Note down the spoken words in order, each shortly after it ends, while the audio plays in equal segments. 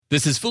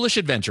This is Foolish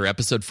Adventure,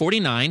 episode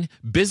 49,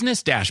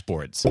 Business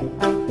Dashboards.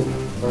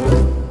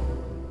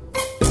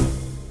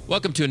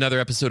 Welcome to another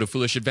episode of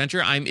Foolish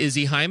Adventure. I'm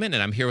Izzy Hyman,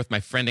 and I'm here with my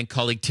friend and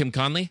colleague, Tim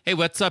Conley. Hey,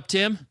 what's up,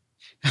 Tim?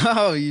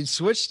 Oh, you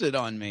switched it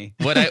on me.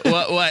 What?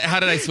 How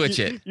did I switch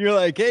it? You're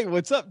like, hey,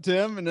 what's up,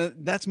 Tim? And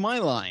that's my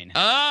line.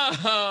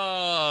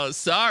 Oh,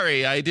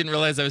 sorry. I didn't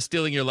realize I was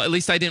stealing your line. At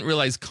least I didn't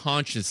realize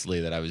consciously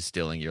that I was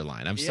stealing your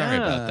line. I'm sorry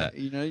about that.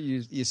 You know,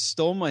 you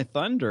stole my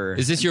thunder.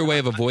 Is this your way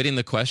of avoiding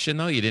the question,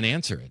 though? You didn't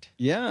answer it.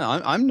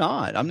 Yeah, I'm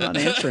not. I'm not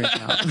answering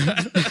now.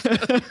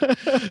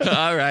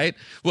 All right.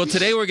 Well,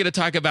 today we're going to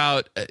talk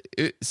about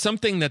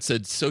something that's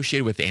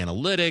associated with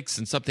analytics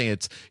and something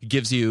that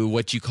gives you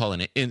what you call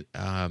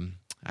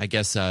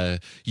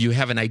you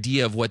have an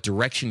idea of what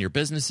direction your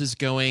business is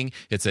going.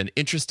 It's an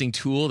interesting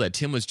tool that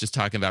Tim was just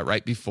talking about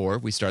right before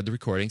we started the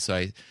recording.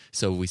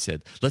 So we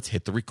said, let's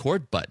hit the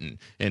record button.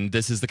 And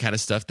this is the kind of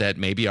stuff that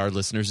maybe our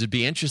listeners would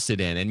be interested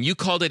in. And you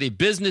called it a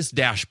business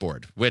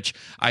dashboard, which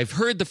I've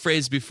heard the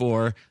phrase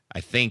before. I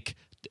think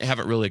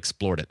haven't really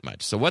explored it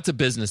much. So what's a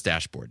business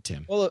dashboard,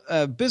 Tim? Well,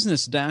 a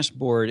business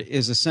dashboard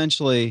is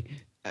essentially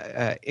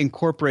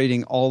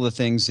incorporating all the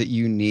things that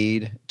you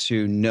need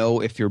to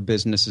know if your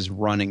business is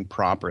running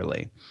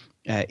properly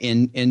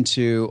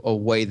into a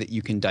way that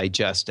you can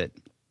digest it.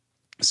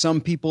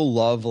 Some people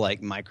love like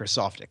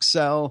Microsoft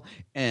Excel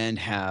and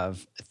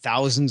have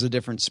thousands of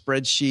different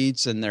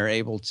spreadsheets and they're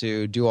able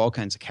to do all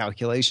kinds of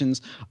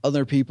calculations.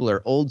 Other people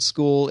are old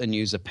school and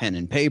use a pen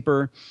and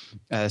paper.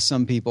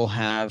 Some people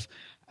have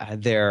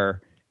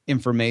their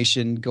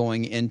information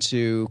going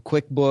into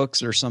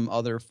QuickBooks or some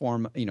other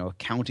form,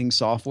 accounting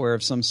software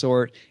of some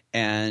sort,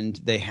 and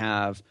they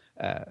have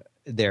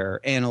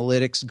their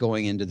analytics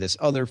going into this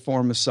other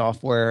form of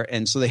software,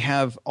 and so they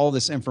have all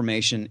this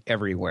information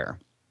everywhere.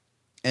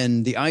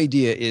 And the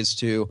idea is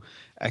to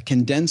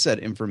condense that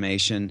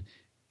information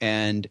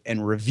and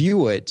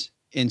review it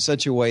in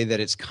such a way that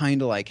it's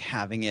kind of like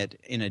having it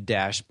in a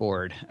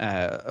dashboard,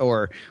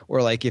 or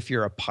like if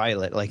you're a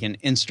pilot, like an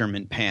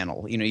instrument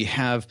panel. You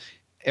have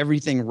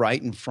everything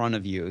right in front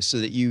of you so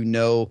that you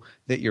know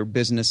that your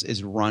business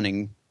is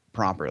running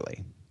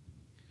properly.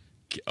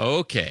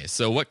 Okay,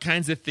 so what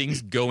kinds of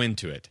things go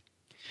into it?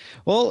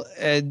 Well,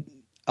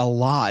 a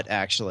lot,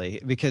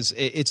 actually, because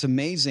it's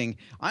amazing.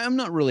 I'm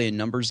not really a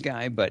numbers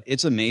guy, but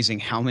it's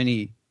amazing how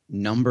many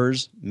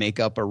numbers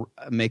make up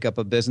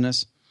a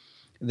business.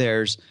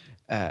 There's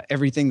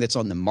everything that's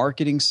on the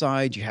marketing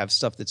side. You have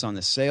stuff that's on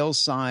the sales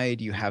side.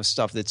 You have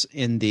stuff that's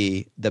in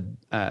the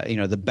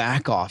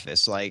back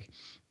office, like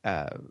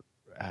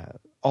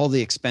all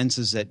the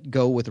expenses that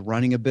go with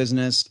running a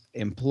business,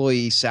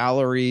 employee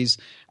salaries,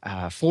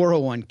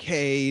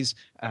 401ks,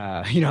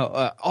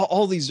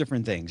 all these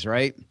different things,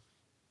 right?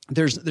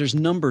 There's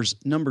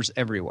numbers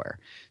everywhere.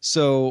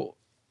 So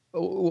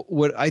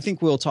what I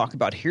think we'll talk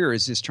about here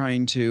is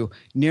trying to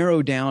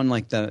narrow down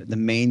like the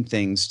main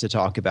things to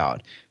talk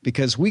about,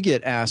 because we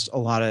get asked a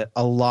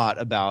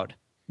lot about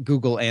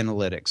Google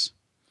Analytics.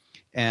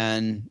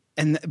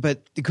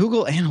 But the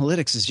Google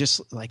Analytics is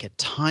just like a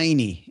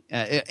tiny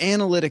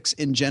analytics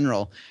in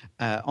general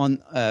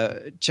on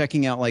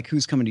checking out like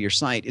who's coming to your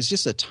site is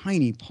just a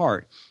tiny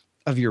part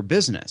of your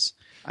business.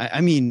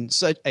 I mean,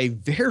 such a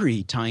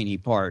very tiny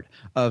part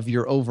of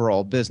your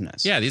overall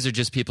business. Yeah, these are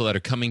just people that are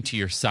coming to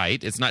your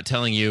site. It's not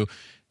telling you,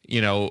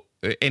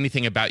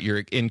 anything about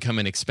your income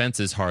and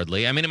expenses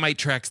hardly. I mean, it might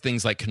track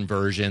things like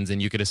conversions,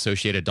 and you could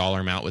associate a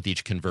dollar amount with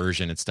each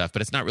conversion and stuff,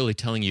 but it's not really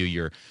telling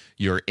you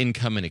your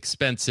income and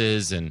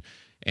expenses and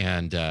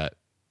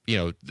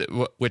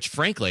which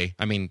frankly,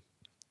 I mean,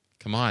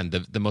 come on,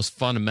 the most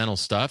fundamental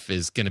stuff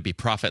is going to be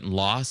profit and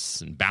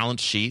loss and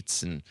balance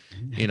sheets and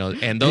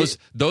and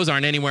those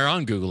aren't anywhere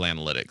on Google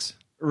Analytics.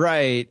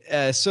 Right.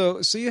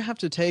 So you have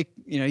to take,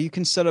 you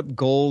can set up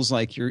goals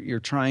like you're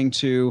trying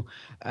to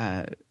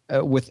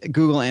with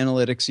Google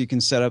Analytics, you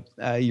can set up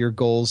your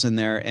goals in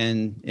there,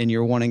 and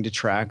you're wanting to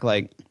track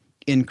like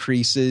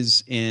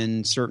increases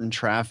in certain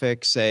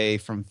traffic, say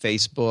from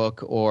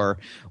Facebook, or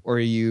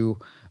you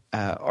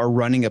are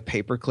running a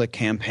pay-per-click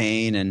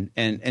campaign,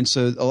 and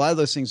so a lot of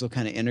those things will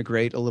kind of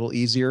integrate a little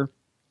easier.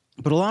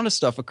 But a lot of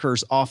stuff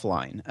occurs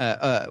offline.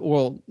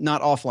 Well,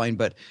 not offline,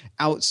 but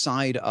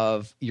outside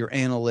of your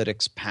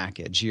analytics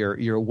package, your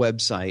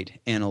website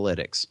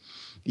analytics.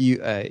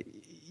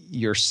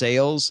 Your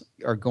sales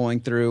are going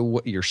through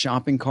your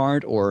shopping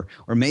cart, or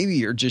maybe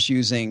you're just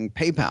using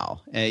PayPal.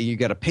 You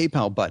got a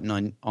PayPal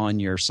button on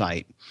your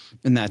site,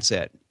 and that's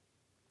it.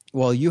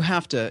 Well, you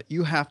have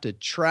to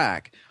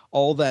track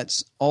all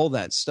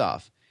that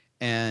stuff,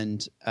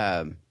 and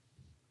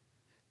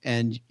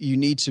you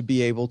need to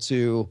be able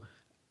to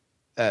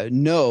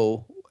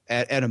know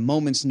at a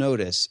moment's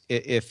notice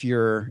if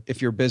your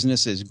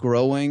business is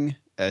growing,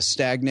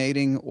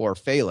 stagnating, or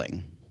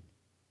failing.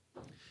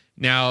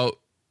 Now,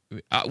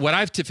 what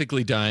I've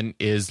typically done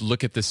is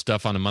look at this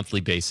stuff on a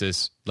monthly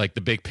basis, like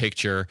the big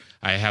picture.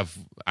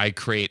 I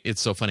create.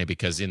 It's so funny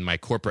because in my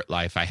corporate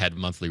life, I had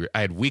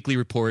weekly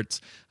reports,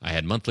 I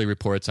had monthly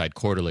reports, I had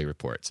quarterly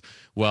reports.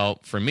 Well,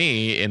 for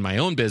me, in my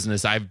own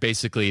business, I've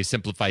basically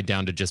simplified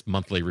down to just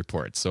monthly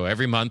reports. So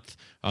every month,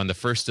 on the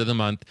first of the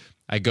month,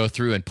 I go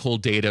through and pull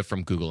data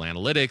from Google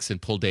Analytics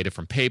and pull data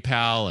from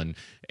PayPal and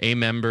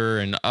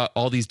Amember and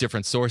all these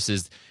different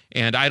sources.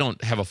 And I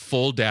don't have a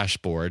full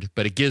dashboard,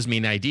 but it gives me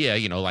an idea,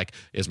 like,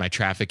 is my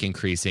traffic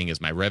increasing?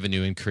 Is my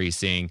revenue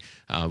increasing?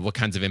 What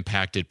kinds of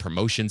impact did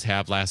promotions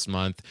have last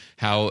month?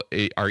 How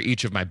are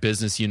each of my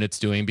business units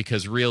doing?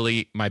 Because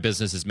really, my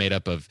business is made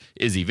up of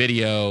Izzy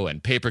Video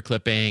and paper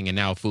clipping, and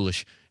now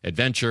Foolish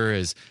Adventure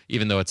is,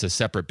 even though it's a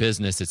separate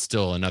business, it's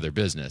still another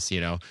business,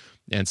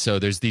 And so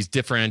there's these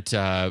different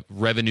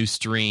revenue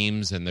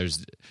streams, and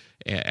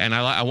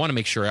I want to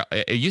make sure.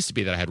 It used to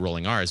be that I had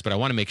rolling R's, but I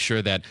want to make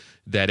sure that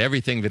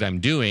everything that I'm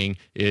doing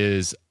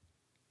is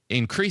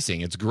increasing.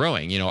 It's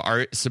growing.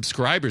 Are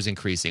subscribers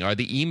increasing? Are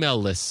the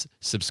email lists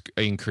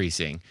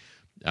increasing?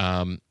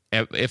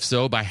 If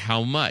so, by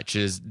how much?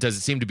 Does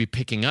it seem to be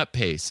picking up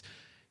pace?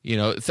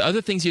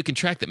 Other things you can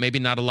track that maybe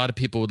not a lot of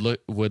people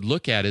would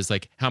look at is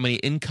like, how many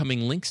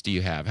incoming links do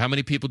you have? How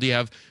many people do you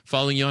have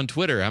following you on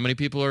Twitter? How many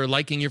people are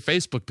liking your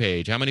Facebook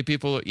page? How many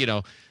people,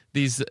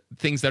 these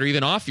things that are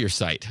even off your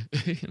site?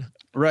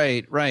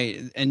 Right.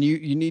 And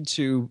you need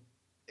to,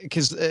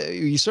 because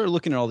you start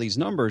looking at all these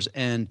numbers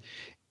and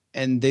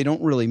they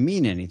don't really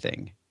mean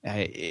anything.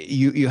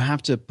 You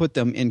have to put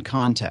them in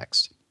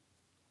context.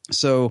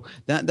 So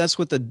that's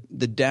what the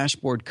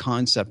dashboard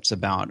concept's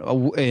about.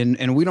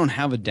 And we don't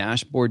have a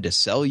dashboard to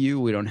sell you.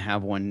 We don't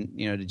have one,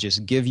 to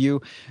just give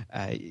you.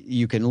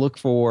 You can look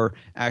for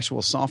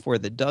actual software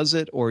that does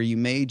it, or you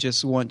may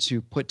just want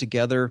to put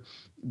together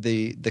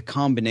the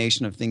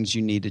combination of things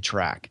you need to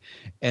track.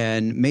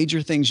 And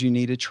major things you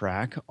need to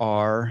track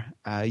are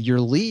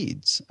your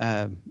leads.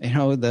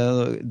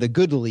 The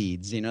good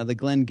leads. The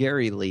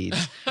Glengarry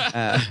leads.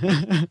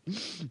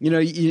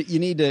 You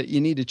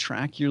need to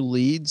track your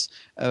leads,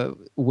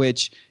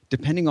 which,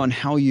 depending on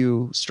how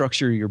you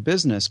structure your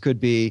business, could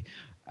be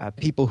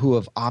people who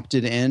have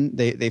opted in.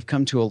 They've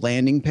come to a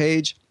landing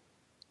page,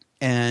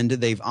 and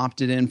they've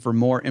opted in for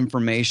more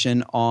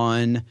information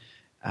on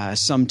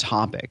some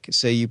topic.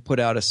 Say you put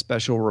out a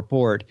special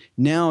report.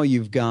 Now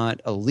you've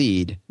got a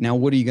lead. Now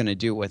what are you going to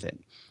do with it?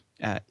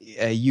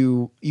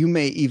 You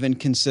may even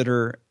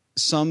consider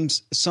some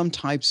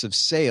types of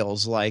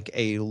sales, like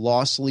a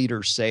loss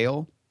leader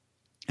sale.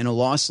 And a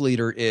loss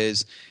leader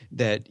is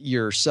that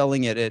you're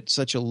selling it at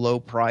such a low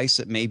price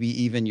that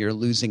maybe even you're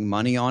losing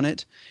money on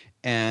it,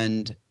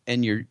 and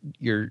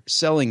you're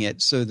selling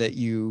it so that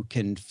you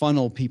can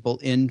funnel people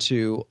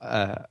into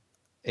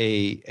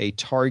a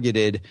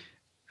targeted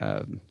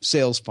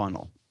sales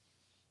funnel.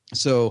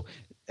 So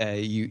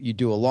you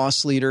do a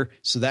loss leader,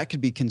 so that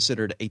could be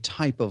considered a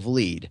type of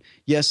lead.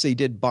 Yes, they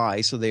did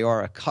buy, so they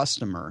are a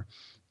customer,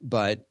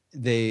 but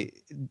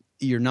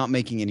you're not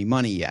making any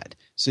money yet.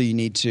 So you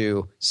need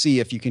to see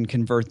if you can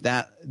convert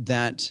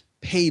that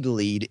paid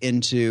lead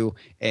into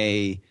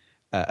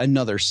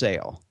another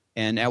sale.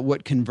 And at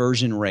what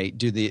conversion rate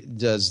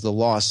does the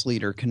loss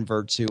leader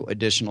convert to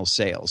additional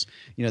sales?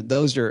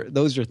 Those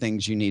are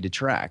things you need to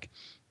track.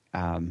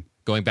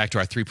 Going back to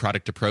our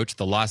 3-product approach,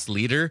 the loss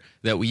leader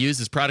that we use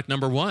is product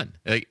number 1.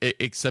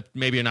 Except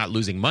maybe you're not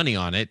losing money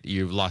on it;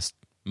 you've lost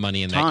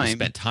money in that you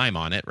spent time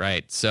on it,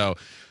 right? So,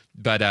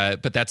 but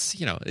that's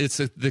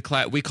it's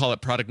we call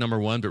it product number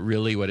 1, but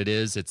really what it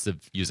is, it's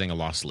using a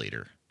loss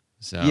leader.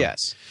 So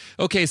yes,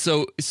 okay.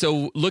 So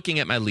looking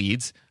at my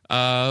leads,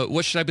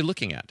 what should I be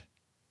looking at?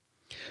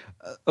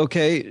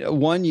 Okay,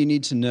 one, you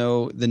need to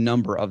know the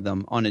number of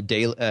them on a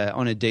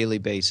daily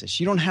basis.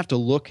 You don't have to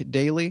look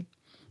daily.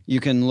 You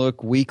can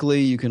look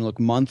weekly, you can look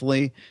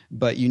monthly,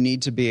 but you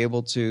need to be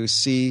able to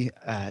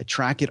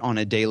track it on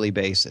a daily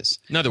basis.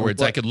 In other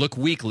words, I could look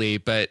weekly,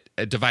 but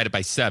divide it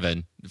by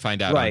 7,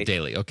 find out on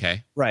daily.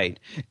 Okay. Right.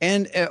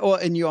 And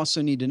you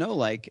also need to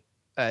know,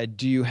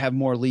 do you have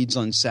more leads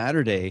on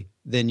Saturday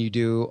than you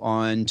do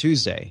on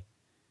Tuesday?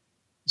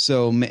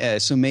 So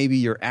maybe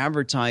your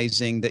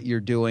advertising that you're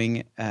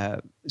doing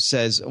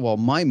says, well,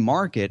 my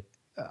market,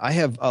 I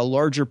have a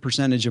larger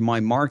percentage of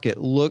my market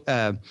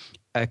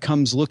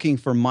comes looking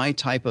for my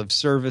type of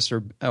service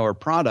or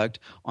product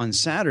on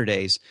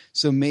Saturdays.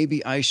 So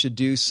maybe I should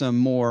do some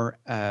more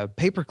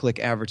pay-per-click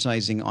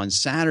advertising on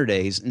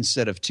Saturdays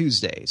instead of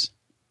Tuesdays.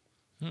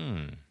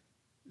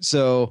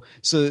 So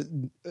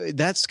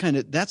that's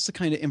the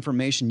kind of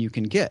information you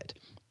can get.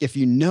 If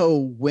you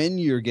know when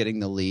you're getting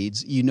the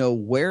leads, you know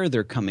where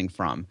they're coming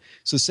from.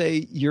 So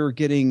say you're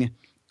getting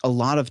a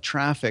lot of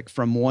traffic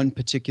from one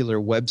particular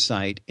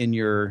website in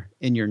your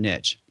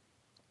niche.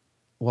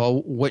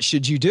 Well, what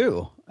should you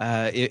do?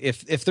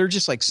 If they're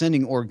just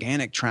sending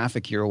organic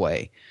traffic your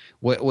way,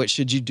 what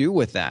should you do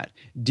with that?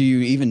 Do you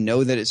even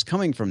know that it's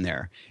coming from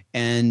there?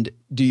 And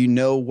do you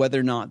know whether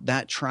or not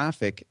that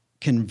traffic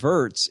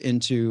converts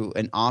into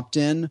an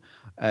opt-in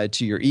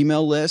to your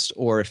email list,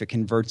 or if it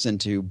converts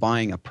into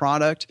buying a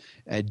product?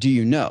 Do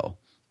you know?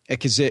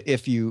 Because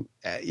if you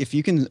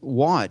can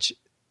watch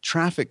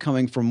traffic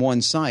coming from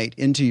one site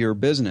into your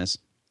business,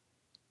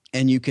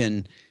 and you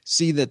can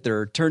see that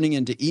they're turning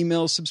into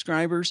email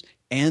subscribers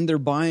and they're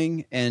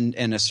buying, and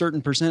a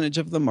certain percentage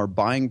of them are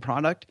buying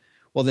product,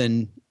 well,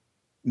 then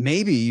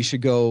maybe you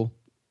should go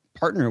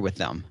partner with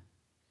them.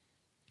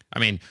 I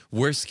mean,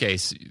 worst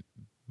case,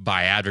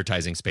 buy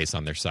advertising space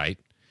on their site.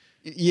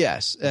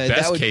 Yes.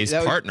 Best case,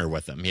 partner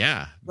with them.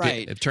 Yeah.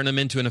 Right. Turn them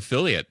into an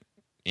affiliate.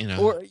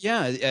 Or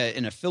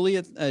an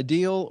affiliate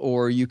deal,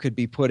 or you could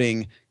be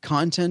putting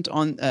content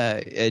on,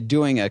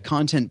 doing a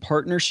content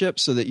partnership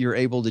so that you're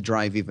able to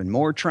drive even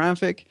more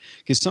traffic.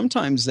 Because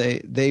sometimes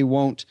they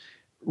won't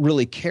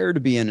really care to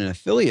be in an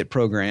affiliate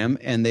program,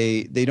 and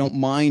they don't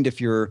mind if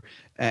you're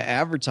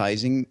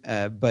advertising,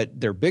 but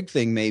their big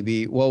thing may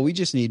be, well, we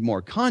just need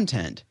more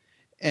content,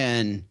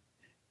 and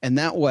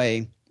that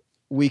way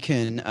we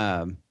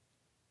can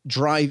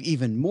drive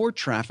even more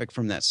traffic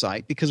from that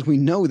site, because we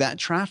know that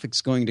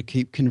traffic's going to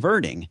keep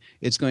converting.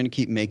 It's going to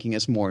keep making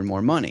us more and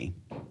more money.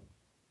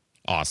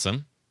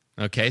 Awesome.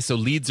 Okay, so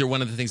leads are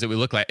one of the things that we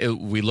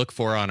look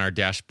for on our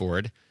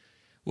dashboard.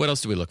 What else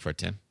do we look for,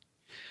 Tim?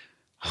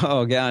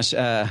 Oh gosh,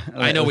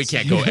 I know we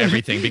can't go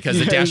everything because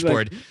the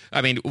dashboard.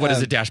 I mean, what does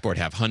the dashboard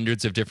have?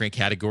 Hundreds of different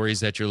categories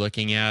that you're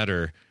looking at,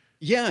 or?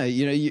 Yeah,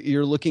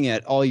 you're looking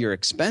at all your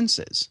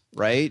expenses,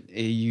 right?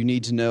 You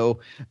need to know.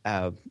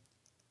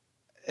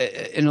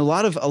 And a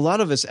lot of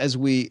us, as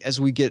we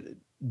get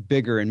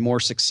bigger and more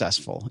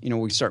successful,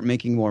 we start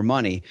making more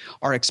money,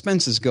 our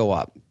expenses go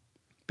up,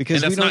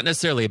 because and that's not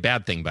necessarily a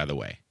bad thing, by the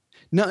way.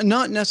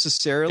 Not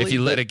necessarily. If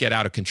you let it get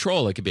out of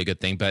control, it could be a good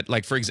thing. But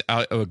like, for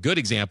a good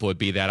example would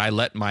be that I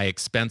let my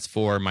expense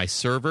for my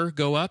server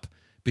go up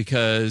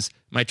because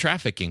my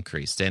traffic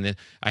increased, and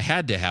I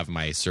had to have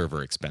my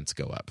server expense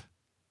go up.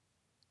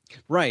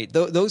 Right.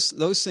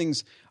 Those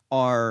things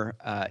are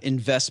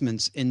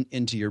investments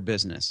into your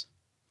business.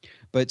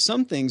 But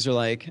some things are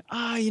like,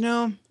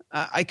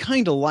 I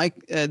kind of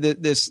like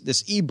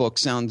this ebook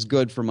sounds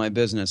good for my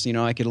business.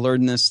 I could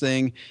learn this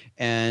thing,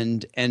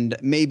 and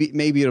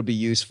maybe it'll be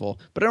useful.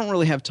 But I don't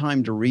really have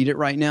time to read it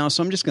right now,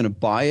 so I'm just going to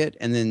buy it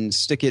and then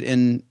stick it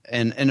in,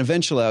 and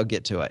eventually I'll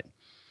get to it.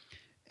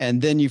 And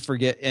then you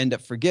end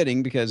up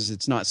forgetting, because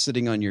it's not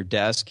sitting on your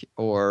desk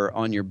or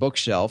on your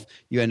bookshelf.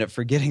 You end up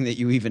forgetting that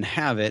you even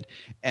have it,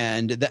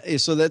 and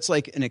so that's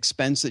like an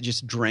expense that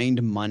just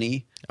drained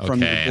money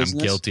from your business. I'm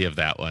guilty of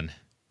that one.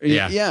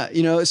 Yeah.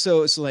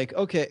 So it's like,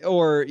 okay,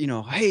 or,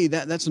 hey,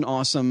 that's an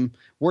awesome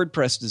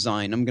WordPress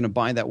design. I'm going to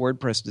buy that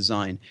WordPress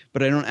design,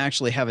 but I don't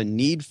actually have a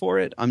need for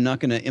it. I'm not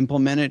going to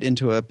implement it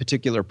into a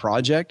particular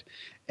project.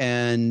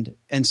 And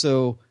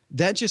so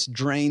that just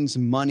drains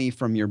money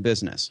from your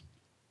business.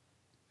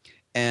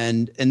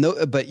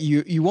 But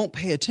you won't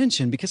pay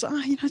attention because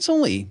it's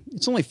only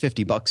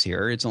 $50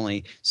 here. It's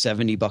only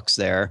 $70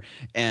 there.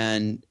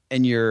 And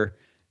you're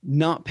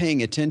not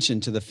paying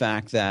attention to the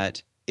fact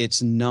that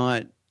it's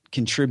not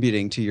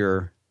contributing to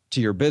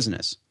your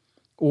business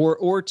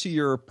or to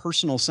your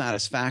personal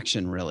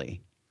satisfaction,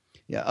 really.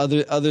 Yeah.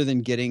 Other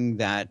than getting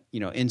that,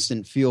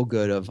 instant feel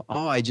good of,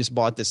 I just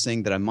bought this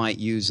thing that I might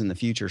use in the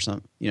future.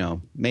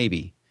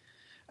 Maybe.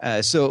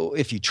 So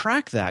if you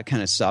track that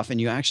kind of stuff and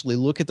you actually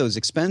look at those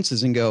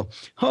expenses and go,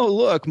 oh,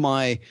 look,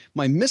 my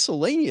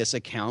miscellaneous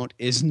account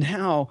is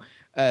now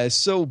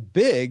so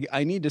big,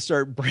 I need to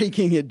start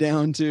breaking it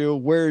down to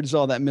where's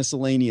all that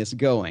miscellaneous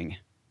going.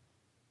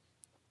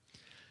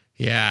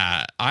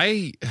 Yeah,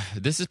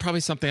 this is probably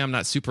something I'm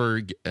not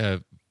super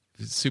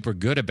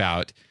good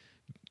about.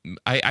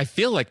 I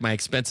feel like my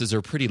expenses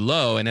are pretty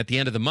low, and at the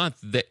end of the month,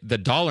 the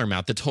dollar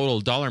amount, the total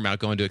dollar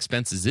amount going to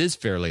expenses is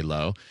fairly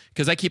low,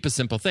 because I keep a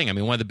simple thing. I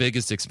mean, one of the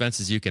biggest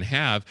expenses you can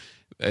have,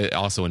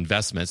 also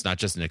investments, not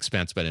just an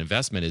expense, but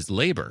investment, is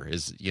labor,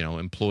 is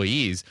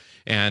employees.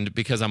 And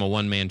because I'm a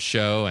one-man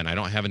show and I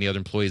don't have any other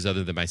employees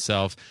other than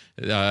myself,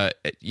 the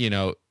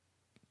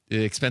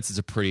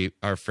expenses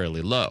are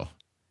fairly low.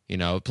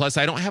 Plus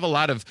I don't have a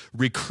lot of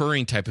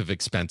recurring type of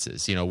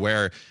expenses,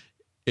 where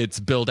it's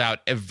billed out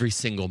every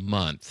single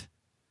month.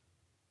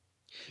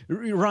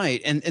 Right.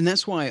 And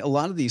that's why a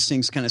lot of these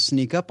things kind of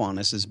sneak up on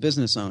us as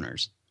business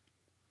owners,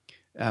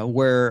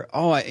 where,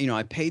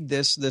 I paid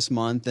this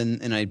month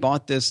and I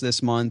bought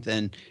this month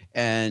and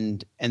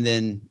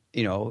then,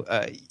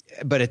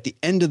 but at the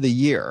end of the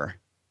year,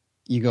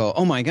 you go,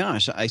 oh my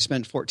gosh, I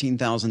spent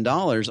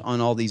 $14,000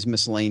 on all these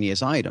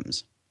miscellaneous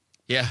items.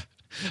 Yeah.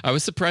 I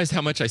was surprised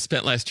how much I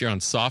spent last year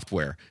on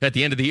software. At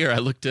the end of the year, I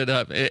looked it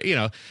up,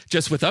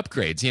 just with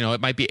upgrades.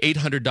 It might be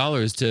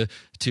 $800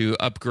 to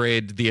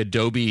upgrade the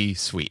Adobe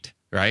suite,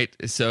 right?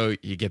 So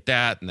you get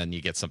that, and then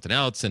you get something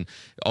else, and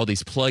all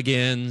these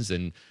plugins,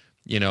 and,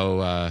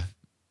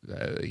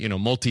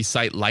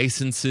 multi-site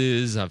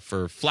licenses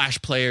for Flash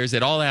players.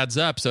 It all adds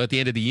up. So at the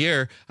end of the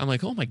year, I'm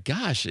like, oh my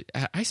gosh,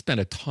 I spent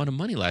a ton of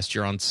money last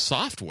year on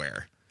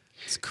software.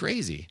 It's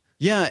crazy.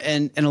 Yeah,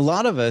 and a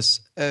lot of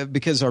us,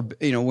 because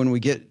when we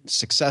get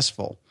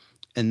successful,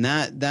 and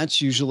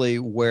that's usually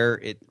where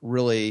it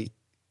really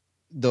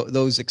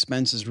those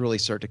expenses really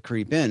start to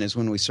creep in is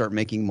when we start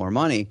making more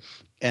money,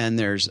 and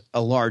there's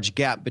a large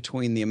gap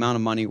between the amount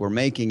of money we're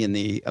making and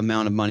the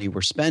amount of money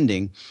we're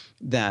spending,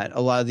 that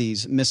a lot of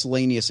these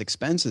miscellaneous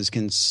expenses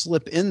can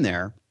slip in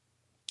there,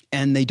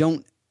 and they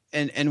don't.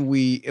 And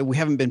we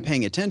haven't been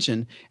paying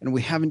attention, and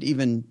we haven't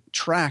even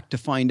tracked to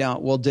find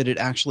out, well, did it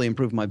actually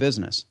improve my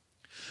business?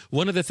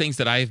 One of the things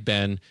that I've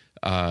been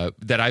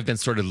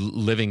sort of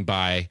living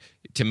by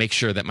to make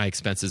sure that my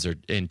expenses are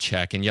in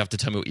check, and you have to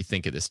tell me what you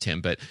think of this, Tim,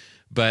 but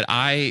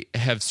I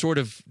have sort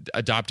of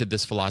adopted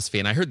this philosophy,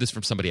 and I heard this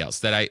from somebody else,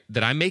 that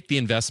I make the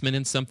investment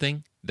in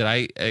something, that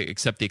I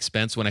accept the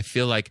expense when I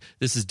feel like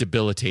this is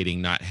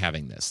debilitating not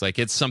having this. Like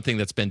it's something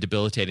that's been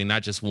debilitating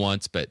not just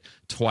once but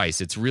twice.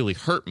 It's really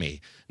hurt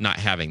me not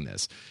having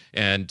this.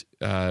 And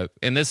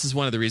this is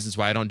one of the reasons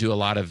why I don't do a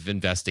lot of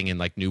investing in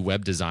like new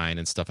web design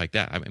and stuff like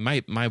that. I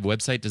mean, my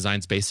website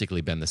design's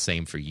basically been the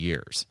same for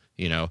years,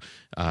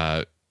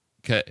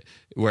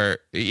 where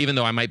even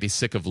though I might be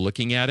sick of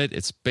looking at it,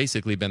 it's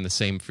basically been the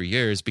same for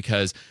years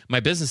because my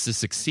business is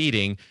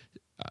succeeding.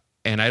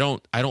 And I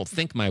don't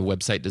think my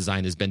website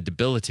design has been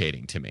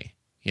debilitating to me.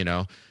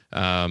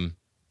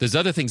 There's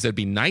other things that'd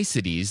be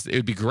niceties. It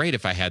would be great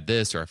if I had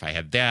this or if I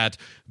had that,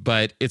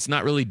 but it's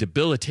not really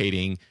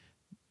debilitating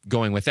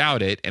going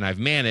without it. And I've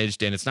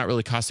managed, and it's not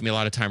really costing me a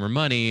lot of time or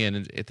money,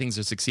 and things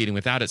are succeeding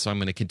without it. So I'm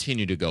going to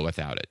continue to go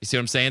without it. You see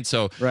what I'm saying?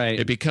 So right.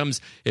 It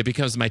becomes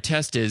my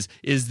test is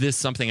this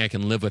something I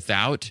can live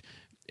without?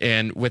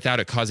 And without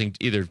it causing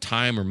either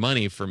time or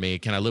money for me,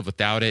 can I live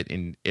without it?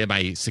 And am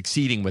I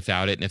succeeding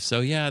without it? And if so,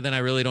 yeah, then I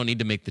really don't need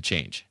to make the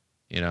change,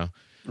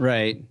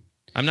 Right.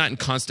 I'm not in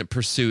constant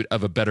pursuit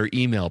of a better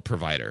email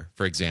provider,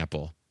 for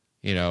example.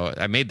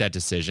 I made that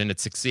decision.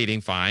 It's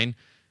succeeding fine.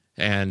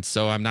 And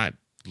so I'm not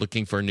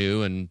looking for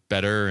new and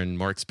better and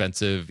more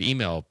expensive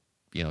email,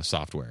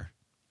 software.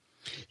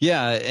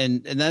 Yeah.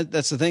 And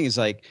that's the thing is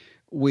like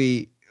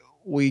we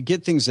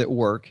get things that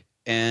work.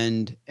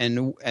 And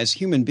as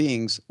human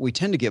beings, we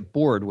tend to get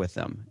bored with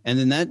them, and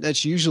then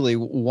that's usually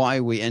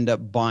why we end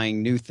up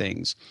buying new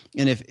things.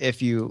 And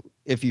if you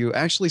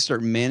actually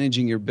start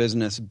managing your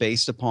business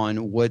based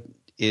upon what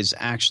is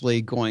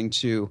actually going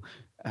to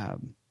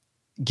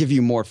give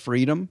you more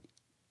freedom,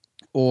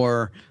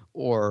 or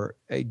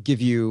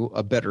give you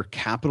a better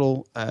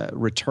capital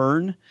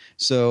return.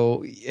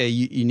 So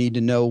you need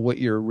to know what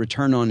your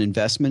return on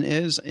investment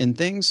is in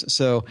things.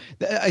 So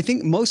I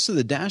think most of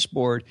the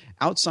dashboard,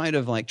 outside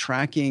of like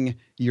tracking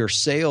your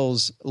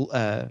sales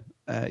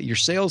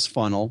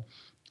funnel,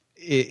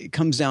 it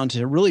comes down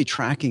to really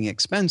tracking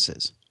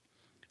expenses,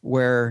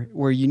 where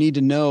you need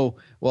to know,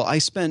 well, I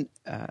spent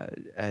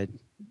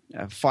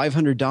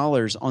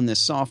 $500 on this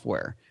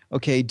software.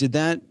 Okay, did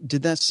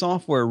that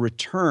software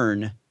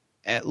return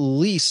at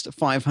least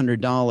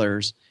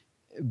 $500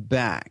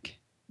 back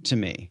to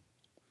me?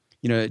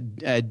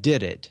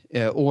 Did it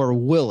or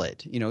will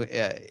it?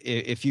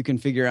 If you can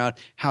figure out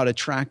how to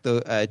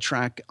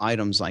track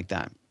items like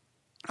that.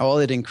 Oh,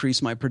 it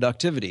increased my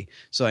productivity.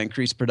 So I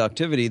increased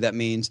productivity. That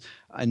means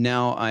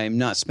now I'm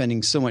not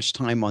spending so much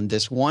time on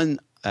this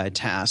one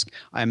task.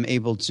 I'm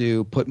able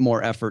to put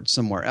more effort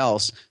somewhere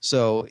else.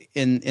 So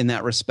in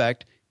that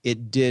respect,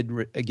 it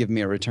did give me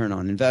a return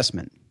on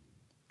investment.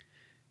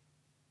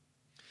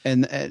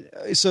 And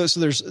so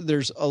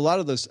there's a lot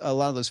of those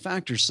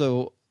factors.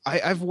 So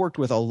I've worked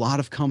with a lot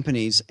of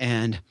companies,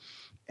 and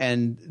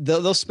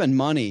they'll spend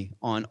money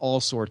on all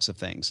sorts of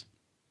things,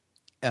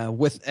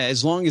 with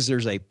as long as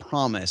there's a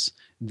promise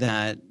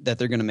that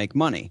they're going to make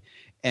money.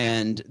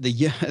 And the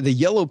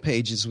yellow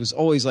pages was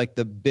always like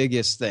the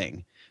biggest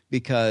thing,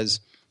 because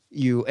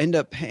you end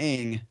up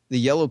paying the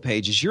yellow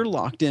pages. You're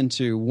locked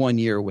into 1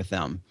 year with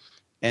them,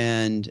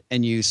 and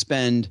you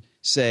spend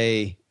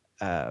say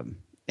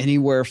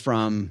anywhere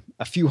from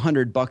a few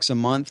 $100 a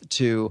month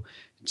to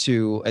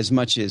as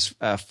much as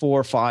 4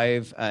 or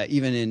 5,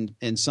 even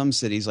in some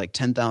cities like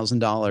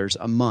 $10,000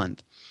 a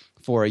month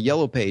for a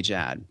yellow page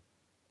ad.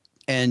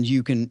 And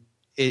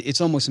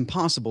it's almost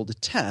impossible to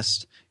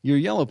test your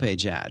yellow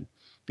page ad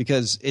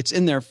because it's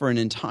in there for an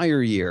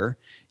entire year.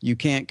 You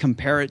can't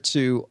compare it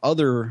to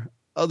other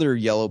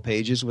yellow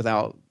pages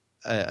without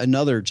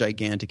another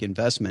gigantic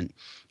investment.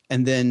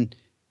 And then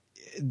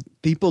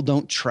people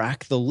don't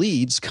track the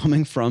leads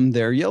coming from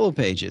their yellow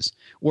pages,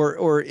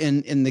 or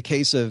in the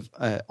case of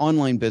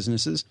online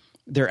businesses,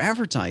 they're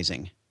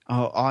advertising.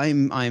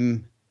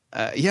 I'm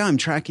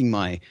tracking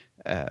my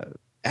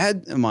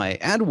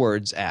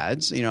AdWords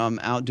ads. I'm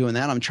out doing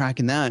that. I'm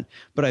tracking that,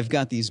 but I've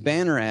got these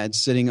banner ads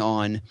sitting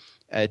on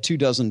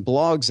 24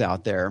 blogs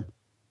out there,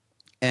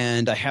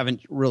 and I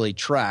haven't really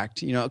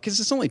tracked.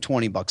 Because it's only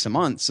 $20 a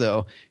month,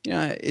 so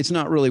it's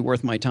not really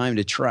worth my time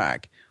to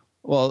track.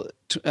 Well,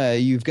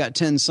 you've got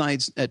 10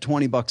 sites at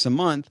 $20 a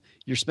month.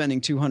 You're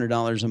spending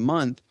 $200 a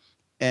month,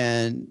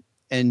 and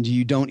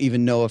you don't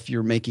even know if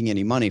you're making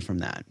any money from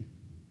that.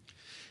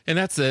 And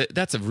that's a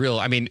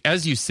real. I mean,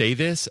 as you say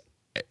this,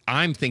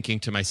 I'm thinking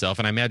to myself,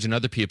 and I imagine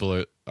other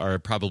people are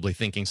probably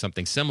thinking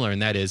something similar,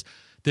 and that is,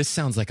 this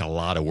sounds like a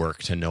lot of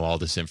work to know all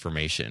this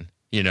information.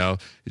 You know,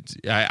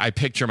 I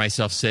picture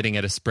myself sitting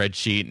at a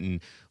spreadsheet and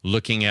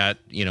looking at,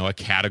 a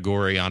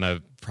category on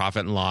a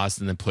profit and loss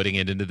and then putting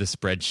it into the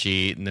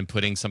spreadsheet and then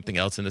putting something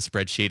else in the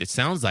spreadsheet. It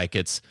sounds like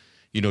it's,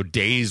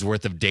 days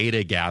worth of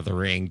data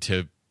gathering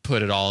to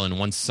put it all in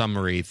one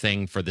summary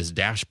thing for this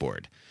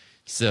dashboard.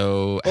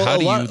 So how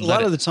do you a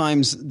lot of the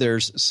times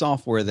there's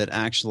software that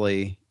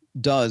actually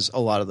does a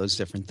lot of those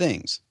different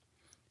things.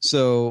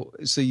 So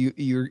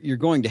you're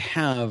going to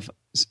have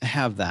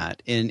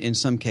that in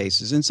some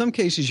cases. In some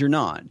cases, you're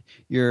not.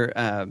 You're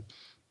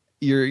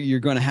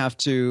going to have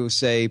to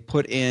say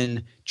put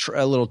in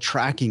a little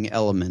tracking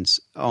elements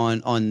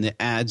on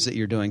the ads that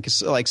you're doing,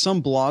 because like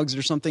some blogs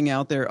or something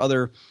out there,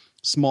 other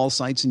small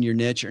sites in your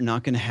niche are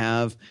not going to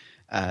have.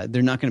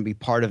 They're not going to be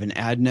part of an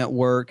ad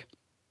network.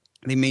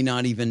 They may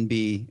not even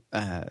be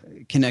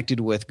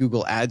connected with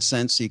Google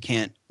AdSense, so you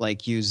can't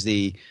use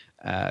the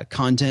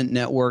content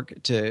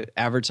network to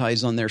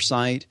advertise on their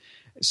site.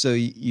 So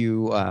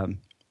you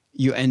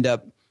end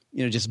up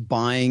just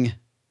buying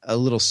a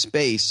little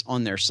space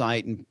on their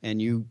site,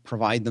 and you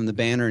provide them the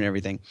banner and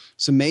everything.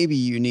 So maybe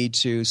you need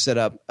to set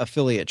up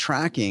affiliate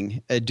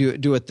tracking,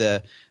 do it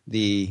the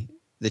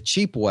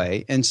cheap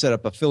way, and set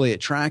up affiliate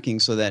tracking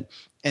so that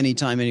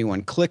anytime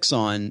anyone clicks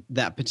on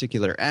that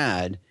particular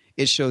ad,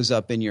 it shows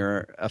up in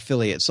your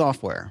affiliate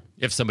software.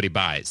 If somebody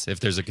buys, if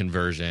there's a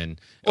conversion,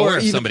 or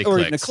if somebody clicks. Or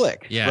even a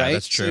click. Yeah, right?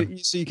 That's true.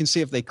 So you can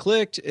see if they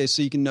clicked,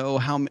 so you can know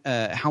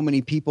how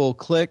many people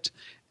clicked,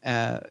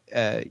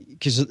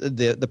 because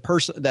the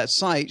person, that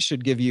site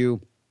should give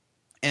you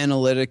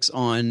analytics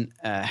on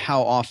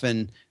how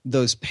often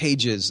those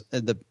pages,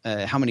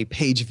 how many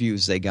page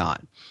views they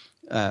got.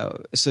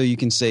 So you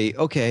can say,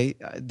 okay,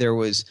 there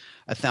was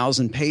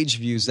 1,000 page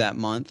views that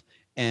month,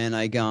 and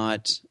I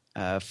got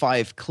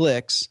 5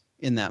 clicks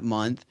in that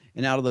month,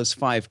 and out of those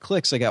 5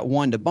 clicks, I got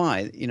 1 to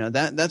buy.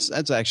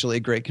 That's actually a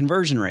great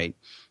conversion rate.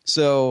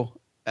 So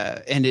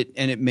and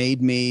it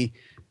made me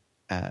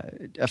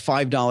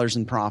 $5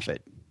 in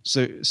profit.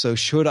 So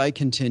should I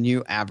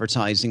continue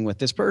advertising with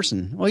this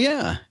person? Well,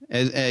 yeah,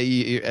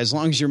 as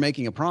long as you're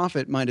making a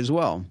profit, might as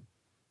well.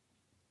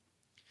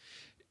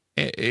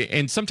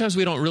 And sometimes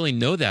we don't really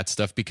know that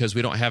stuff because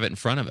we don't have it in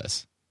front of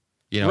us.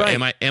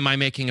 Right. Am I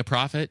making a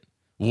profit?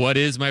 What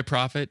is my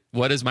profit?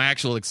 What is my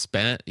actual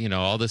expense?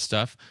 All this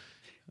stuff.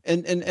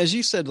 And as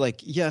you said,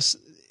 yes,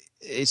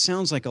 it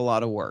sounds like a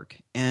lot of work.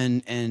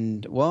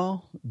 And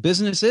well,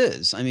 business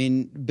is. I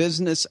mean,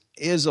 business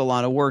is a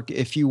lot of work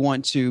if you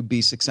want to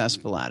be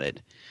successful at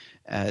it.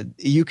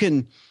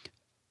 The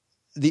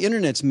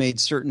internet's made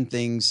certain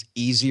things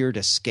easier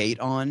to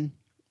skate on,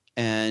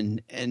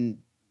 and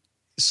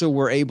so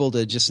we're able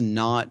to just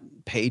not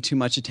pay too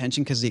much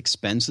attention because the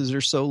expenses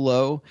are so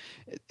low.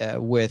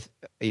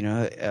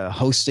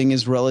 Hosting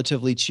is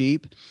relatively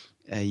cheap.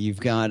 You've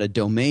got a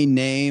domain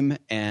name,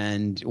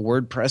 and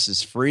WordPress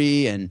is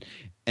free, and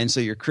so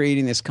you're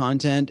creating this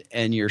content,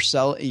 and you're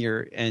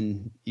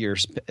spending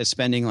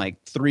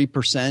like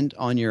 3%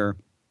 on your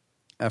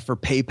for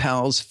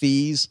PayPal's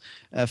fees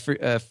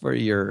for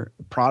your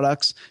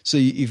products. So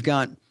you've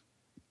got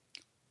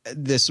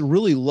this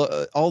really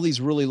low, all these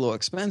really low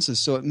expenses,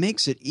 so it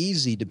makes it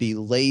easy to be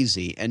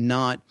lazy and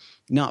not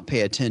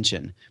pay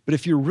attention. But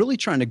if you're really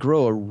trying to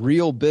grow a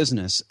real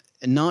business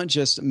and not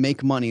just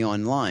make money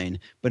online,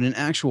 but an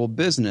actual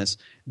business,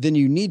 then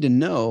you need to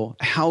know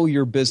how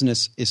your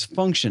business is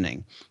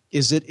functioning.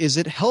 Is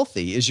it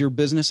healthy? Is your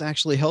business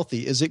actually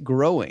healthy? Is it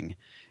growing?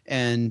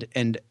 And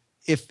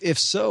if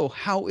so,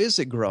 how is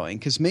it growing?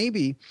 Because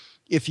maybe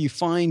if you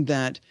find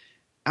that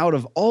out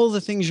of all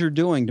the things you're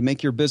doing to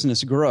make your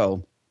business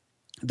grow,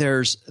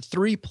 there's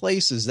 3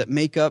 places that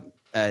make up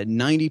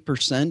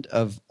 90%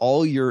 of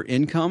all your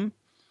income,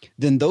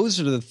 then those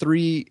are the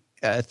three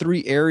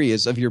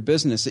areas of your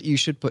business that you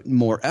should put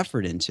more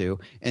effort into,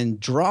 and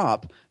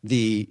drop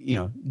the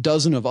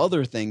dozen of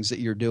other things that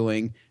you're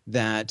doing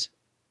that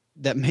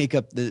make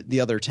up the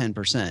other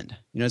 10%.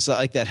 It's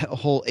like that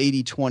whole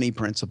 80-20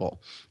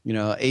 principle.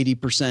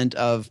 80%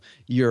 of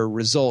your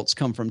results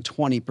come from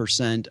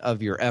 20%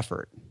 of your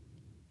effort.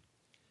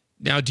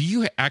 Now, do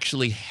you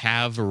actually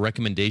have a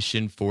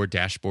recommendation for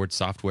dashboard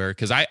software?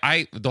 Because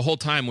I the whole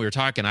time we were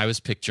talking, I was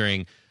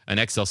picturing an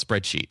Excel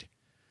spreadsheet.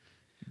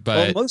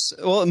 But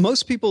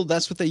most people,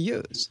 that's what they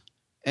use,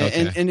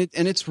 and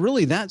it's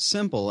really that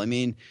simple. I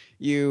mean,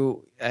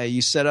 you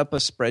set up a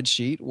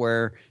spreadsheet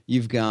where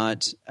you've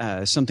got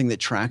something that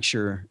tracks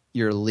your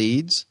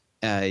leads.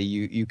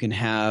 You can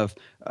have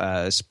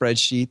a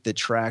spreadsheet that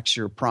tracks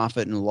your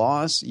profit and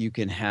loss. You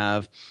can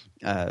have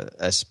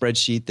a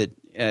spreadsheet that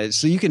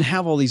so you can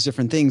have all these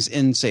different things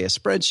in, say, a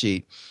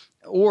spreadsheet,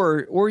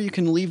 or you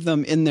can leave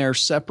them in their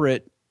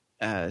separate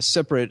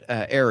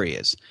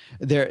areas.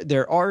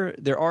 There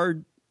are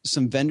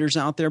some vendors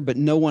out there, but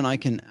no one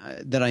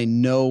that I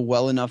know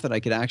well enough that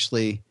I could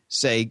actually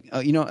say,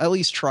 at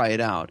least try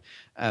it out.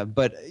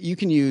 But you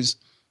can use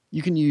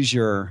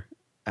your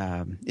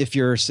if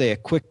you're, say, a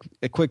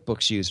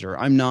QuickBooks user.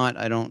 I'm not.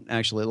 I don't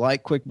actually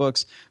like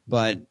QuickBooks,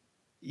 but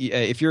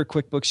if you're a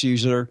QuickBooks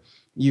user,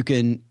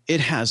 it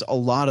has a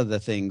lot of the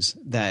things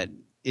that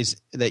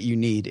that you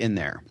need in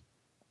there.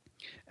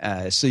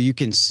 So you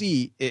can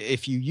see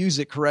if you use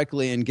it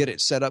correctly and get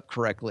it set up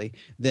correctly,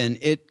 then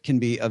it can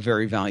be a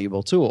very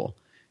valuable tool.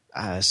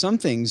 Some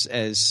things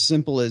as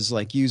simple as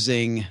like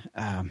using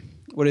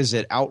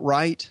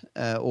Outright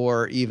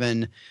or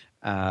even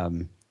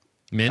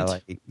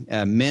Mint.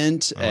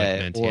 Mint,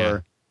 Mint,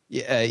 or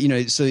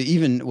so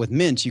even with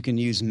Mint, you can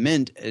use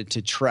Mint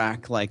to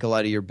track like a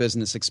lot of your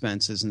business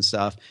expenses and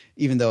stuff,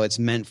 even though it's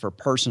meant for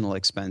personal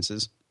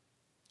expenses.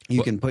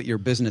 You can put your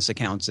business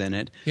accounts in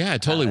it. Yeah,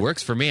 it totally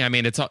works for me. I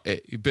mean, it's all,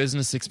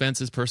 business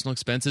expenses, personal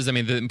expenses. I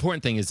mean, the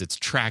important thing is it's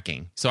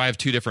tracking. So I have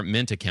two different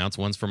Mint accounts.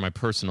 One's for my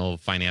personal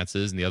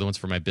finances and the other one's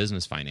for my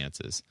business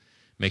finances.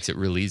 Makes it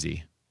real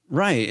easy.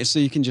 Right. So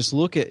you can just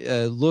look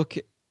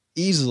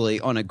easily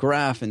on a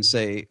graph and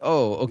say,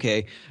 oh,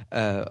 okay,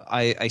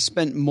 I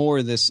spent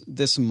more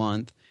this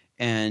month,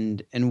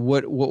 and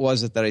what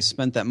was it that I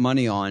spent that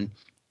money on,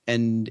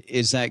 and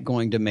is that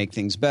going to make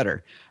things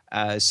better?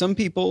 Some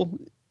people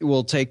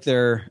will take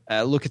their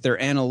look at their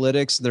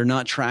analytics. They're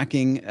not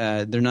tracking.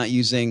 They're not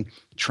using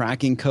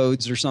tracking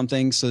codes or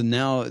something. So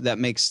now that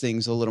makes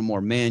things a little more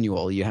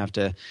manual. You have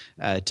to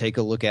take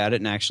a look at it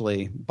and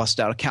actually bust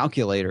out a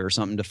calculator or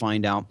something to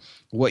find out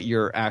what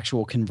your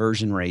actual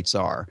conversion rates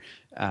are.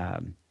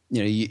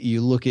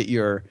 You look at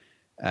your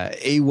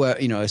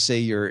say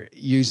you're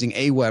using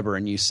Aweber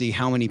and you see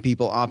how many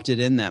people opted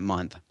in that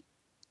month,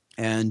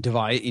 and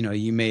divide.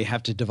 You may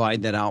have to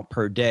divide that out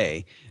per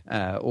day,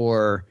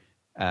 or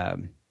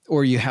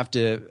you have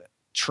to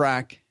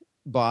track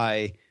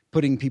by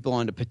putting people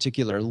onto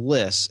particular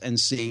lists and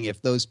seeing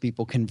if those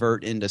people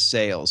convert into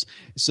sales.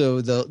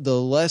 So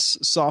the less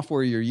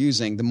software you're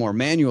using, the more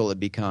manual it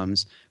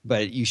becomes,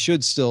 but you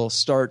should still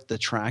start the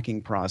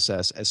tracking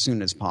process as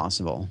soon as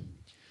possible.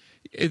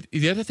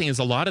 The other thing is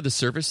a lot of the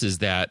services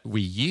that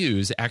we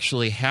use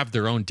actually have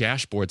their own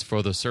dashboards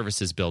for those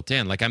services built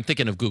in. Like I'm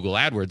thinking of Google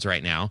AdWords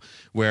right now,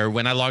 where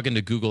when I log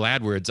into Google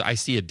AdWords, I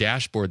see a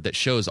dashboard that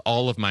shows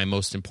all of my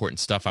most important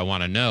stuff I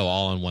want to know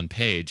all on one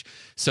page.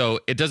 So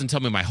it doesn't tell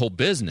me my whole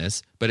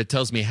business, but it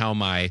tells me how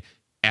my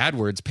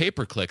AdWords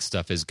pay-per-click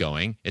stuff is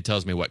going. It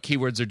tells me what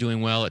keywords are doing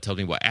well. It tells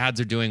me what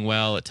ads are doing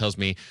well. It tells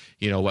me,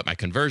 what my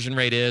conversion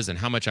rate is and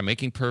how much I'm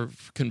making per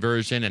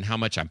conversion and how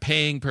much I'm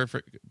paying per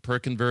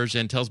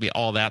conversion. It tells me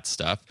all that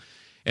stuff.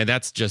 And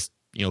that's just,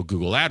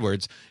 Google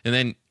AdWords. And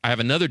then I have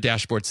another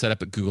dashboard set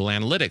up at Google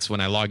Analytics. When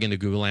I log into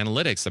Google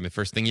Analytics,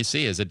 first thing you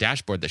see is a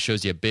dashboard that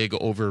shows you a big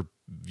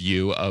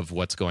overview of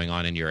what's going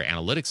on in your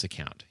analytics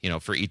account,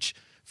 for each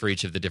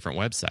of the different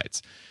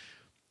websites.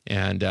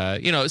 And,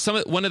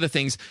 one of the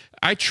things,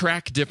 I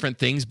track different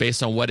things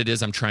based on what it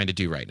is I'm trying to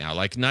do right now.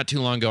 Like not too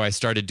long ago, I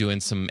started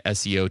doing some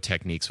SEO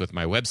techniques with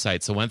my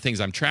website. So one of the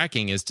things I'm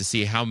tracking is to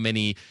see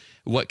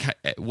what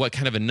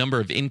kind of a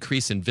number of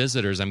increase in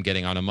visitors I'm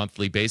getting on a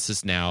monthly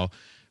basis now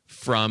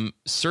from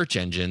search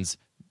engines,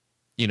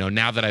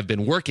 now that I've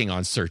been working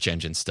on search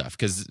engine stuff.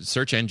 Because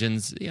search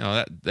engines,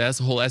 that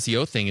whole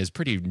SEO thing is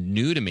pretty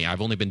new to me.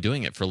 I've only been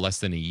doing it for less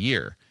than a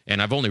year.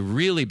 And I've only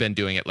really been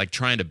doing it, like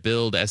trying to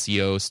build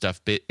SEO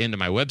stuff into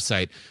my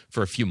website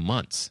for a few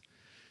months.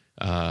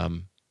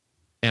 And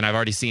I've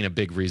already seen a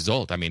big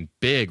result.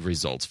 Big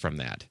results from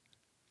that.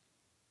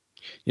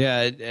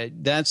 Yeah,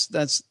 that's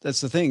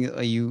the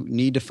thing. You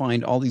need to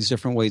find all these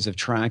different ways of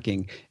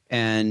tracking,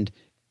 and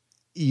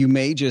you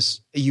may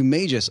just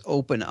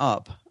open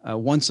up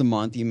once a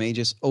month. You may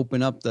just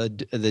open up the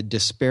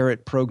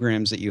disparate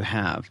programs that you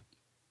have,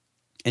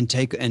 and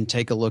take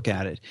a look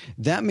at it.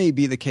 That may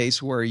be the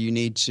case where you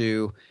need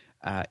to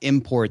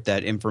import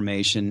that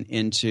information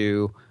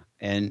into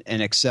an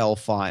Excel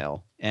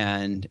file,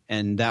 and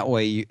that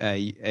way,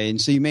 and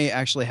so you may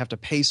actually have to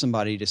pay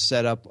somebody to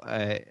set up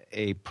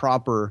a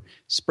proper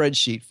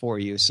spreadsheet for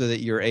you, so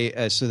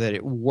that so that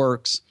it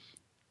works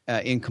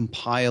in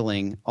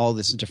compiling all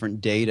this different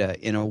data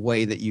in a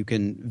way that you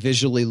can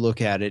visually look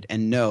at it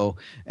and know,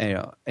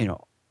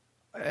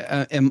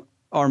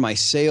 are my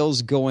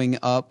sales going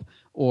up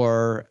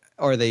or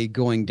are they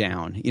going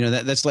down?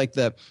 That's like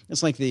the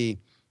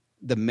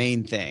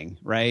main thing,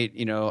 right?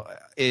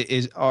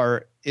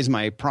 Is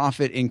my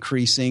profit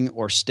increasing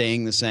or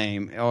staying the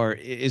same, or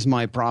is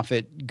my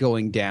profit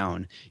going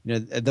down?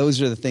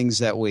 Those are the things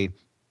that we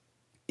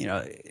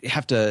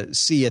have to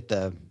see at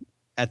the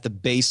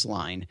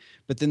baseline.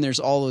 But then there's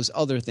all those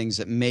other things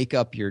that make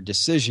up your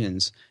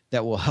decisions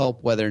that will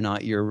help whether or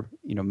not you're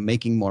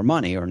making more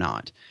money or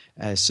not.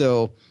 I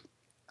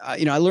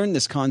learned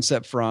this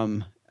concept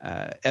from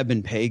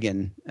Eben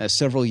Pagan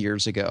several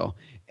years ago,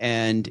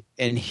 and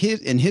in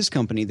his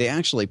company they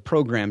actually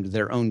programmed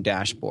their own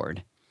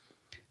dashboard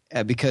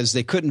because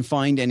they couldn't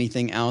find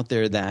anything out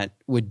there that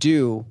would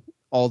do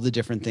all the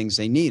different things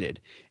they needed.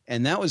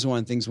 And that was one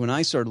of the things when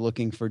I started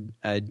looking for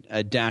a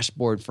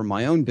dashboard for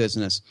my own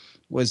business,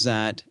 was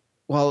that,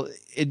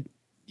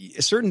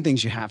 certain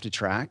things you have to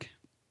track,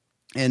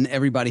 and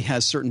everybody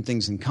has certain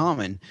things in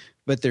common,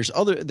 but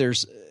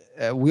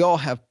we all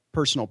have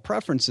personal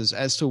preferences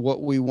as to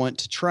what we want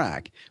to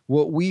track,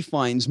 what we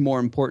find is more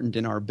important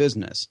in our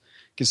business.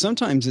 Because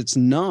sometimes it's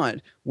not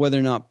whether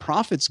or not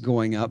profit's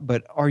going up,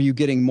 but are you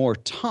getting more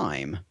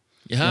time?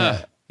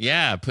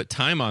 Yeah. Put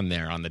time on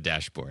there on the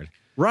dashboard.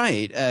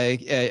 Right.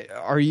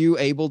 Are you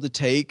able to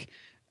take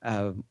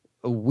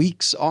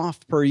weeks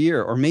off per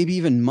year, or maybe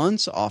even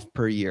months off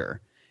per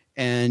year,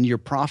 and your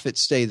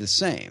profits stay the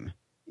same?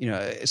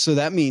 So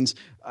that means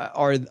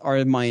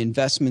are my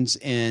investments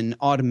in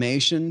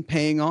automation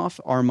paying off?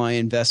 Are my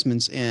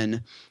investments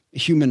in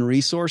human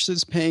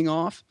resources paying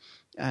off?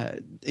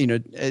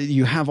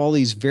 You have all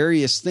these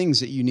various things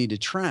that you need to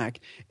track,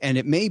 and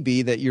it may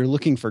be that you're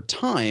looking for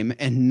time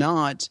and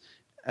not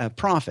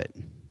profit.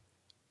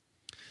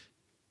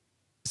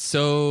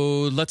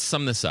 So let's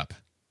sum this up.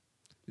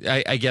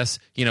 I guess,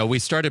 we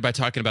started by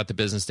talking about the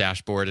business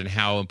dashboard and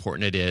how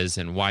important it is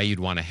and why you'd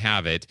want to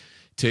have it.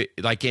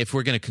 If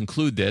we're going to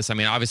conclude this, I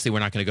mean, obviously we're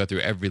not going to go through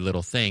every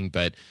little thing,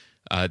 but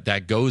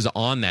that goes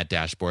on that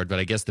dashboard. But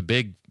I guess the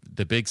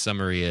big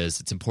summary is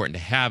it's important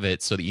to have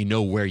it so that you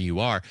know where you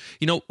are.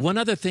 One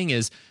other thing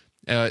is,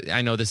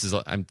 I know this is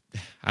what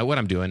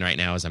I'm doing right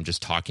now is I'm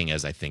just talking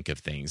as I think of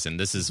things, and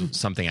this is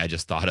something I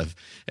just thought of,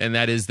 and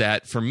that is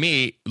that for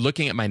me,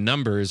 looking at my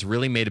numbers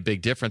really made a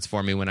big difference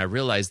for me when I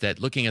realized that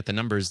looking at the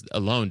numbers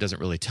alone doesn't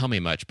really tell me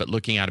much, but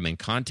looking at them in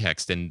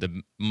context, and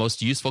the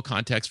most useful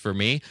context for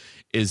me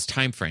is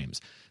time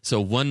frames. So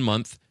 1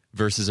 month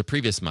versus a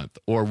previous month,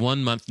 or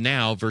 1 month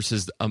now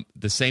versus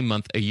the same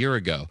month a year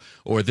ago,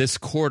 or this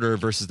quarter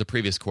versus the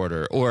previous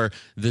quarter, or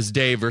this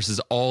day versus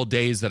all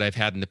days that I've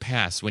had in the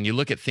past. When you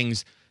look at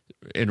things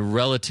in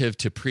relative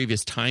to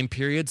previous time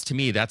periods, to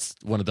me, that's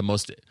one of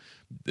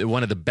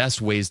the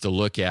best ways to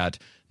look at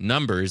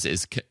numbers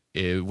is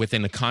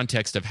within the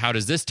context of how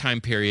does this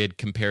time period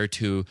compare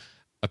to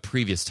a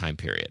previous time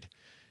period.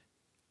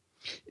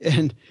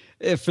 And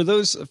for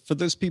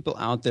those people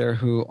out there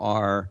who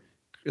are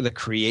the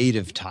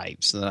creative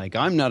types, like,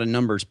 I'm not a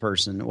numbers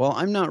person. Well,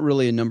 I'm not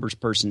really a numbers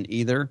person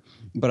either,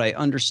 but I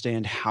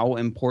understand how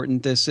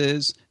important this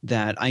is,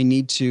 that I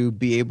need to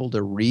be able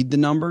to read the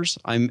numbers.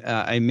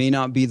 I may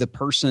not be the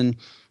person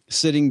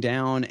sitting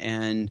down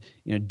and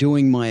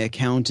doing my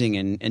accounting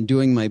and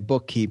doing my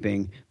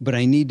bookkeeping, but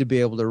I need to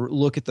be able to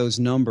look at those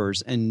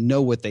numbers and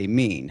know what they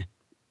mean,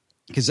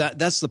 because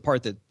that's the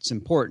part that's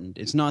important.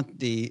 It's not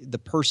the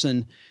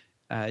person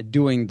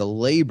doing the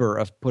labor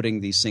of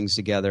putting these things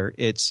together.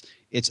 It's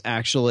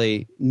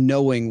actually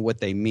knowing what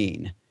they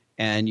mean,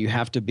 and you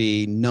have to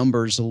be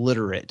numbers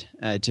literate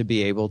to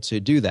be able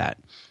to do that.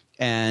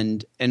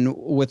 And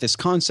with this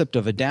concept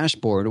of a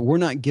dashboard, we're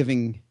not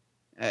giving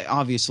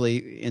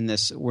obviously in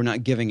this, we're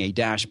not giving a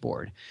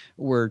dashboard.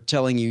 We're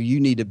telling you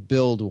need to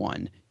build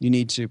one. You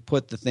need to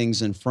put the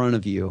things in front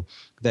of you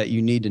that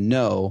you need to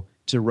know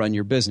to run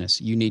your business.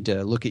 You need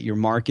to look at your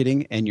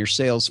marketing and your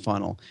sales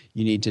funnel.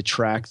 You need to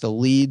track the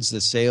leads,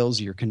 the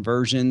sales, your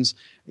conversions,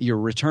 your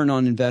return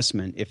on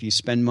investment. If you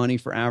spend money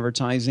for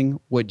advertising,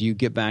 what do you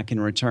get back in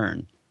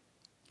return?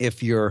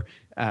 If you're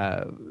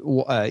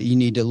you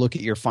need to look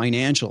at your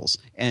financials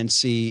and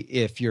see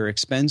if your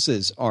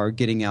expenses are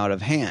getting out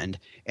of hand.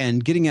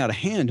 And getting out of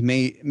hand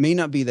may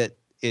not be that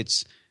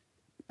it's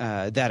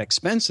that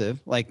expensive,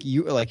 like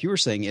you were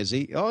saying,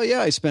 Izzy. Oh yeah,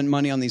 I spent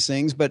money on these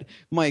things, but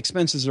my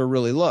expenses are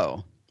really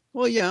low.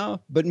 Well, yeah,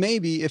 but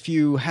maybe if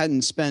you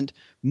hadn't spent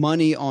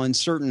money on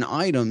certain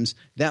items,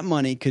 that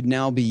money could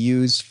now be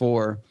used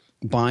for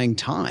buying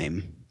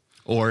time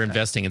or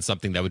investing in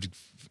something that would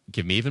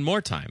give me even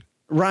more time.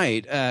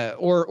 Right,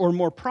 or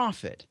more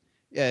profit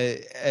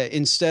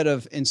instead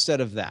of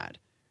that.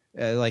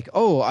 Like,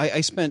 oh,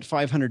 I spent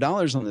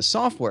 $500 on this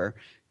software.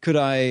 Could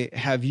I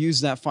have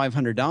used that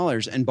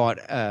 $500 and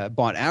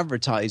bought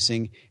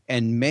advertising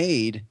and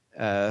made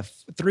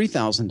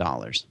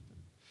 $3,000?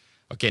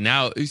 Okay,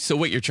 now, so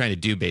what you're trying to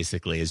do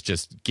basically is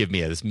just give me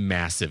this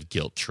massive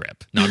guilt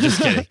trip. No, I'm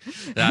just kidding.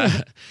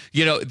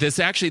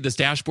 This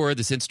dashboard,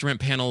 this instrument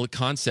panel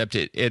concept,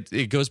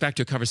 it goes back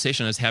to a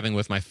conversation I was having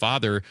with my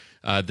father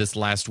this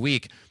last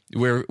week.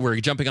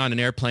 We're jumping on an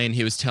airplane.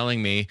 He was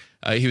telling me,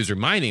 he was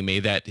reminding me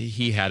that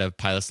he had a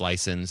pilot's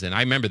license. And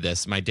I remember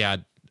this. My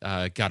dad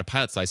got a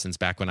pilot's license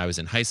back when I was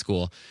in high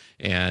school.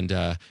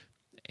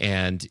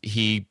 And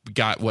he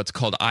got what's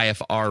called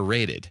IFR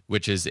rated,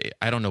 which is,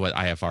 I don't know what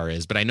IFR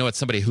is, but I know it's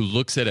somebody who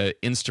looks at an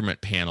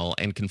instrument panel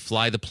and can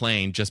fly the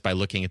plane just by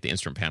looking at the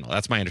instrument panel.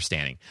 That's my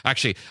understanding.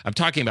 Actually, I'm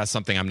talking about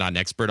something I'm not an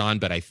expert on,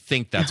 but I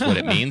think that's what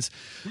it means.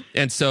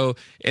 And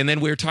then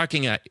we were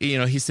talking,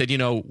 he said,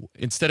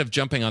 instead of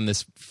jumping on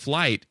this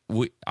flight,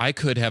 I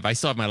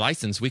still have my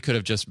license. We could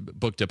have just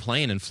booked a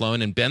plane and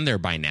flown and been there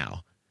by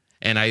now.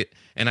 And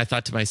I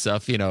thought to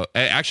myself,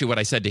 actually what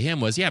I said to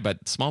him was, yeah,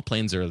 but small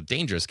planes are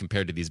dangerous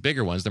compared to these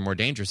bigger ones. They're more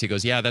dangerous. He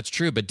goes, yeah, that's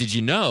true. But did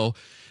you know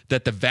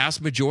that the vast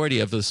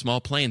majority of the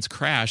small planes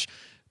crash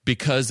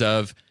because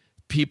of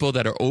people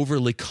that are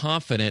overly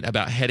confident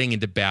about heading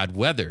into bad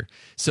weather?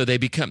 So they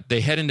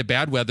head into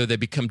bad weather, they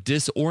become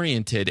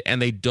disoriented,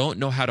 and they don't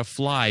know how to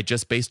fly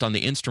just based on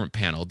the instrument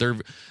panel.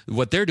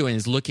 What they're doing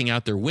is looking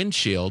out their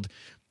windshield,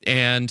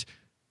 and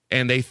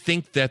and they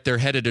think that they're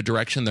headed a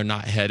direction they're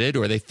not headed,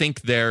 or they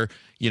think they're,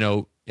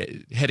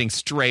 heading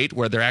straight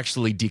where they're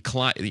actually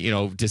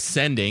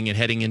descending and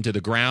heading into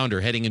the ground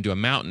or heading into a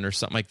mountain or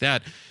something like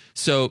that.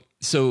 So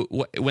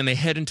when they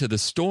head into the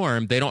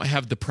storm, they don't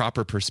have the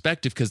proper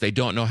perspective because they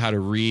don't know how to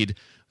read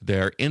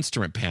their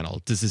instrument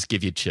panel. Does this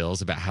give you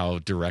chills about how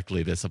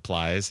directly this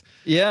applies?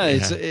 Yeah,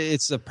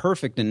 it's a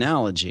perfect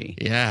analogy.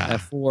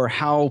 For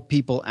how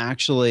people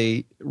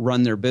actually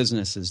run their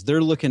businesses.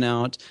 They're looking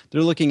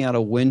at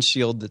a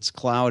windshield that's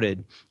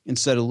clouded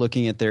instead of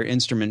looking at their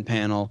instrument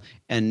panel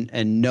and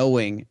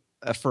knowing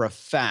for a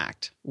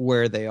fact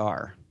where they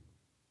are.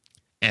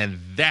 And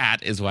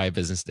that is why a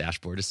business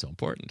dashboard is so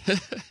important.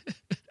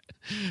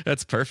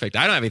 That's perfect.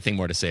 I don't have anything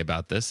more to say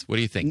about this. What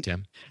do you think,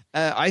 Tim?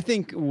 I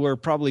think we're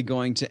probably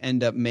going to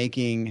end up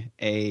making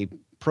a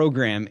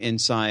program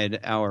inside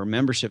our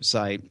membership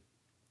site.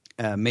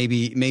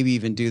 Maybe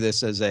even do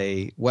this as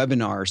a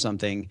webinar or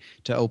something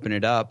to open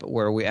it up,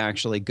 where we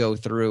actually go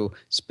through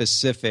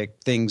specific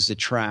things to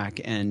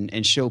track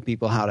and show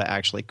people how to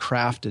actually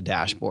craft a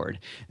dashboard.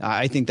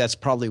 I think that's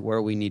probably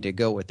where we need to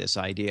go with this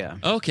idea.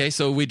 Okay,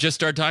 so we just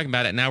started talking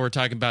about it. Now we're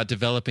talking about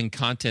developing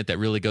content that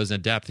really goes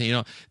in depth.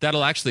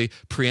 That'll actually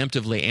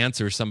preemptively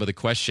answer some of the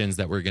questions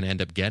that we're going to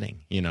end up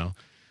getting.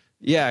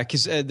 Yeah,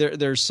 because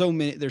there's so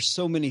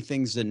many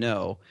things to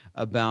know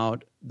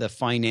about the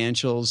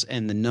financials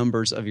and the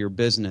numbers of your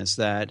business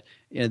that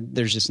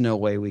there's just no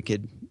way we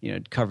could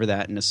cover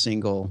that in a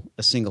single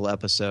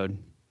episode.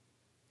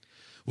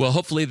 Well,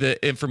 hopefully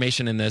the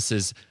information in this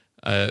is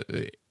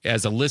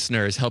as a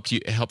listener has helped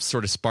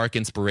sort of spark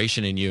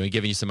inspiration in you and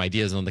giving you some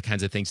ideas on the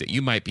kinds of things that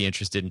you might be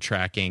interested in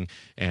tracking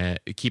and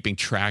keeping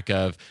track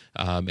of,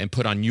 and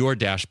put on your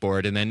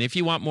dashboard. And then if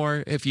you want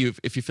more, if you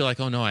feel like,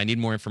 oh no, I need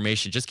more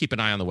information, just keep an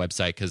eye on the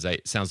website, because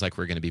it sounds like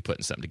we're going to be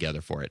putting something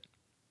together for it.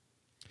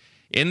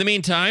 In the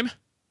meantime,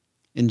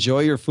 enjoy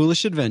your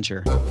foolish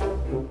adventure.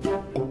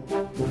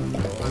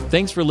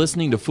 Thanks for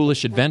listening to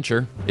Foolish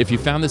Adventure. If you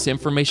found this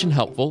information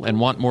helpful and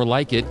want more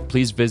like it,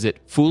 please visit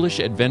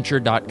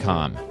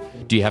foolishadventure.com.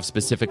 Do you have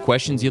specific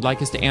questions you'd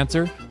like us to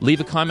answer? Leave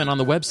a comment on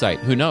the website.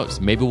 Who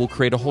knows? Maybe we'll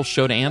create a whole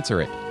show to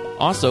answer it.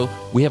 Also,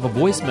 we have a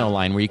voicemail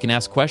line where you can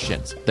ask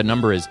questions. The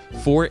number is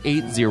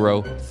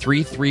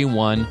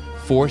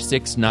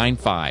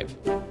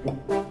 480-331-4695.